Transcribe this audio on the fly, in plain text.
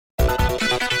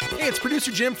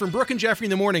producer Jim from Brooke and Jeffrey in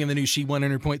the morning on the new She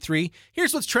 100.3.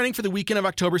 Here's what's trending for the weekend of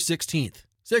October 16th.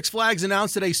 Six Flags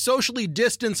announced that a socially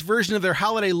distanced version of their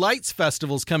Holiday Lights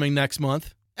Festival is coming next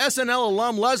month. SNL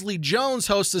alum Leslie Jones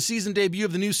hosts the season debut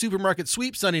of the new Supermarket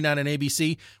Sweep Sunday night on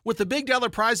ABC, with the big dollar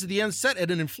prize at the end set at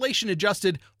an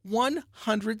inflation-adjusted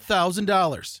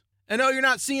 $100,000. And no, you're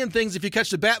not seeing things if you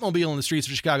catch the Batmobile in the streets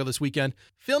of Chicago this weekend.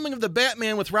 Filming of The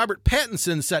Batman with Robert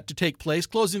Pattinson set to take place,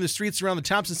 closing the streets around the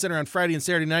Thompson Center on Friday and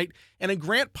Saturday night. And in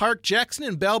Grant Park, Jackson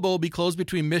and Balboa will be closed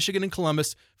between Michigan and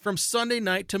Columbus from Sunday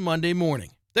night to Monday morning.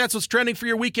 That's what's trending for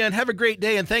your weekend. Have a great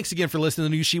day, and thanks again for listening to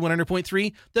the new She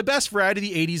 100.3, the best variety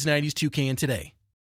of the 80s, 90s, 2K, and today.